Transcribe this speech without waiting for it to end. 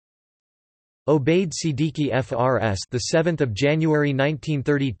Obaid Siddiqi FRS, the 7th of January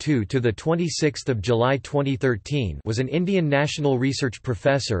 1932 to the 26th of July 2013, was an Indian national research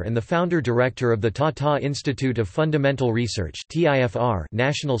professor and the founder-director of the Tata Institute of Fundamental Research (TIFR)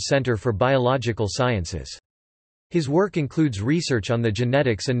 National Centre for Biological Sciences. His work includes research on the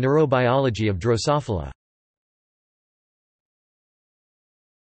genetics and neurobiology of Drosophila.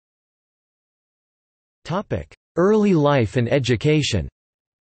 Topic: Early life and education.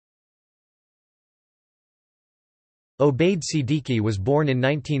 Obaid Siddiqi was born in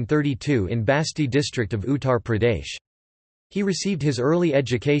 1932 in Basti district of Uttar Pradesh. He received his early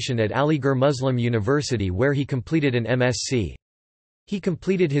education at Aligarh Muslim University where he completed an MSc. He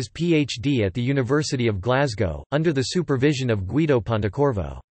completed his PhD at the University of Glasgow, under the supervision of Guido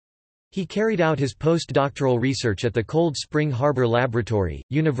Pontecorvo. He carried out his postdoctoral research at the Cold Spring Harbor Laboratory,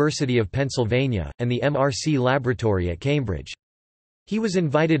 University of Pennsylvania, and the MRC Laboratory at Cambridge. He was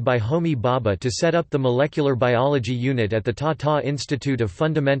invited by Homi Bhabha to set up the molecular biology unit at the Tata Institute of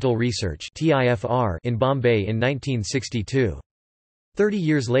Fundamental Research in Bombay in 1962. 30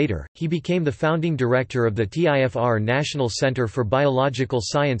 years later, he became the founding director of the TIFR National Centre for Biological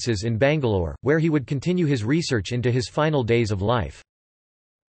Sciences in Bangalore, where he would continue his research into his final days of life.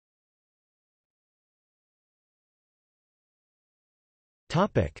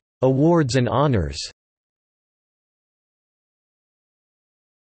 Awards and honours.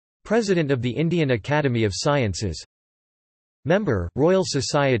 President of the Indian Academy of Sciences. Member, Royal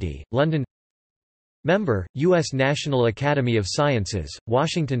Society, London. Member, U.S. National Academy of Sciences,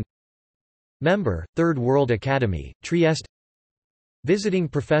 Washington. Member, Third World Academy, Trieste. Visiting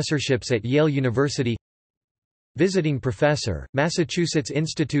professorships at Yale University. Visiting Professor, Massachusetts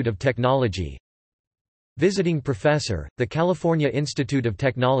Institute of Technology. Visiting Professor, the California Institute of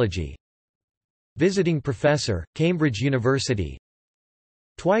Technology. Visiting Professor, Cambridge University.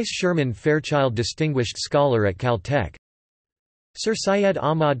 Twice Sherman Fairchild Distinguished Scholar at Caltech. Sir Syed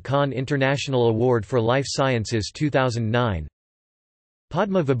Ahmad Khan International Award for Life Sciences 2009.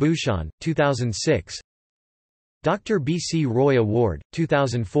 Padma Vibhushan, 2006. Dr. B. C. Roy Award,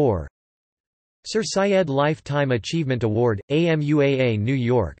 2004. Sir Syed Lifetime Achievement Award, AMUAA New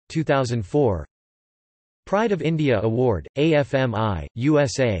York, 2004. Pride of India Award, AFMI,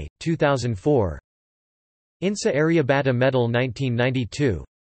 USA, 2004. INSA Aryabhatta Medal 1992.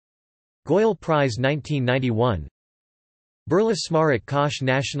 Goyal Prize 1991. Birla Smarak Kosh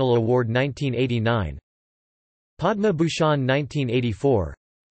National Award 1989. Padma Bhushan 1984.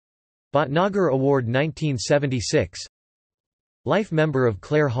 Bhatnagar Award 1976. Life Member of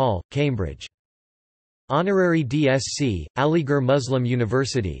Clare Hall, Cambridge. Honorary DSc, Aligarh Muslim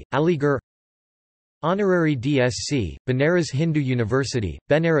University, Aligarh. Honorary DSc, Banaras Hindu University,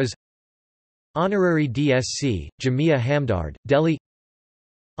 Benares. Honorary DSc, Jamia Hamdard, Delhi.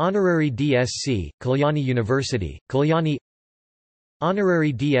 Honorary DSc, Kalyani University, Kalyani.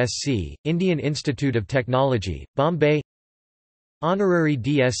 Honorary DSc, Indian Institute of Technology, Bombay. Honorary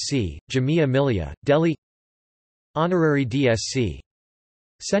DSc, Jamia Millia, Delhi. Honorary DSc,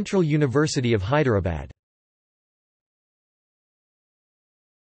 Central University of Hyderabad.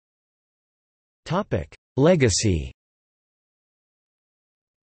 Legacy.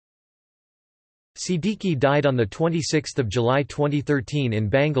 Siddiqi died on 26 July 2013 in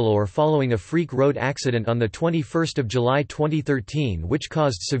Bangalore following a freak road accident on 21 July 2013 which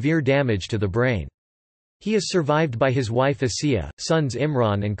caused severe damage to the brain. He is survived by his wife Asiya, sons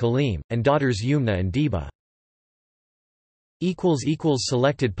Imran and Kaleem, and daughters Yumna and Deba.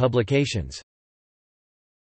 Selected publications